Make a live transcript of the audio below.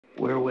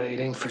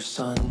waiting for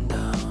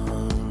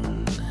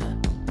sundown.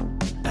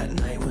 At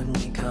night when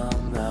we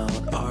come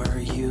out, are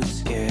you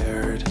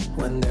scared?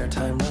 When their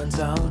time runs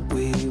out,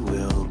 we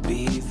will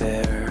be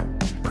there,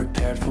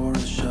 prepared for a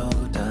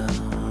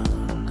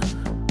showdown.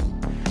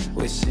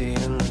 We see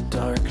in the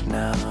dark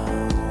now.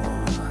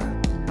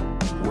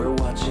 We're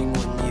watching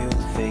when you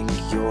think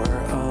you're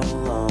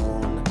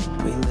alone.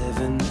 We live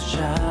in the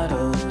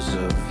shadows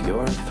of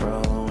your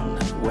throne.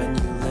 When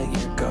you let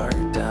your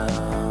guard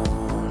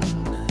down,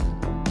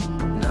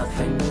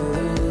 nothing to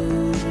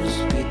lose,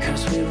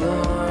 because we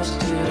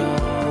lost it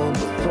all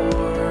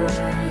before,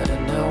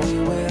 and now we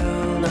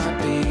will not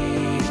be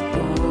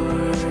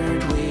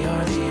bored. We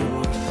are the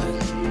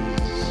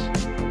orphans.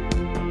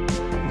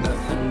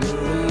 Nothing to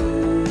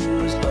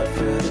lose but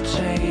for the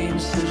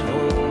chains that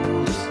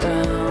hold us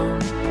down.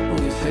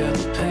 We feel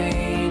the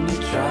pain, you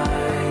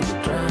try to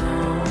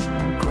drown,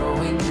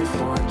 growing your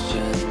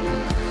fortune.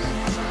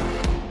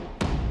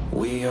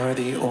 We are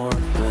the orphans.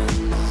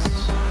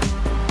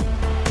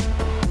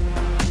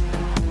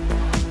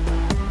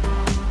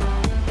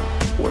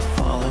 We're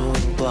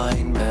following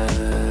blind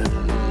men.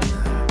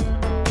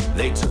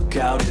 They took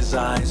out his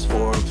eyes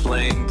for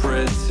playing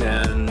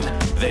pretend.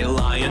 They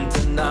lie and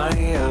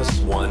deny us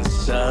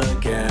once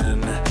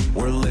again.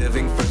 We're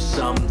living for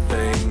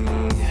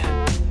something.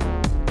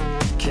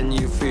 Can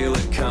you feel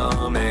it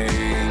coming?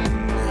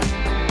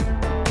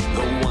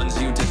 The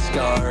ones you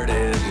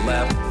discarded,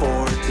 left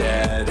for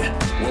dead,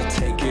 we'll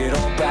take it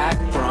all back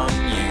from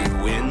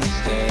you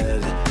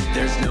instead.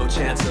 There's no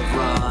chance of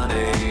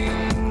running,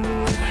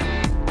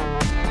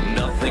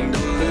 nothing to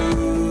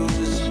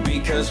lose,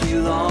 because we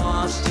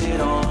lost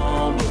it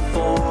all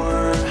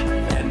before,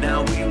 and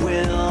now we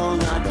will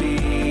not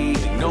be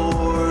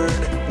ignored.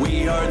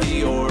 We are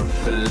the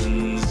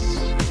orphans.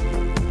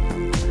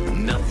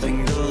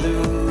 Nothing to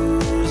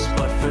lose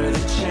but for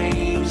the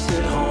chains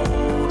that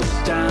hold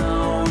us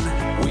down.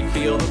 We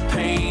feel the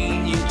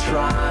pain, you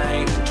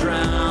try to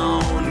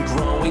drown,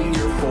 growing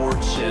your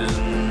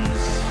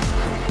fortunes.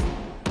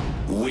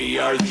 We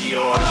are the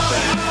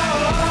orphans.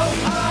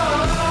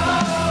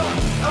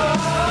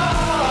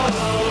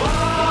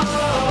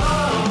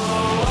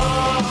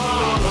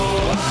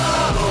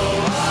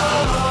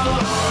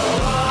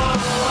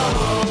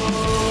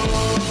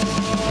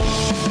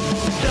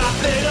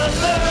 Nothing to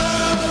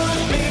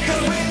lose,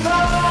 because we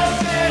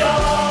lost it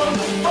all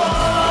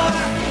before,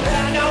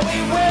 and now we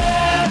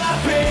will not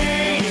be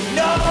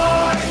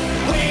ignored.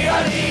 We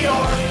are the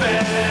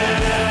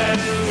orphans.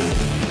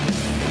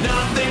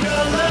 Nothing to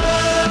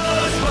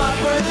lose but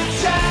for the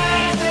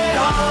chains that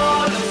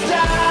hold us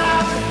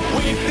down.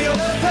 We feel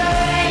the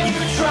pain,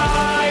 you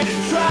try to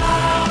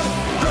drown,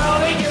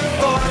 growing your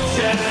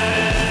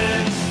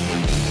fortunes.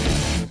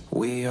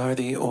 We are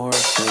the orphans.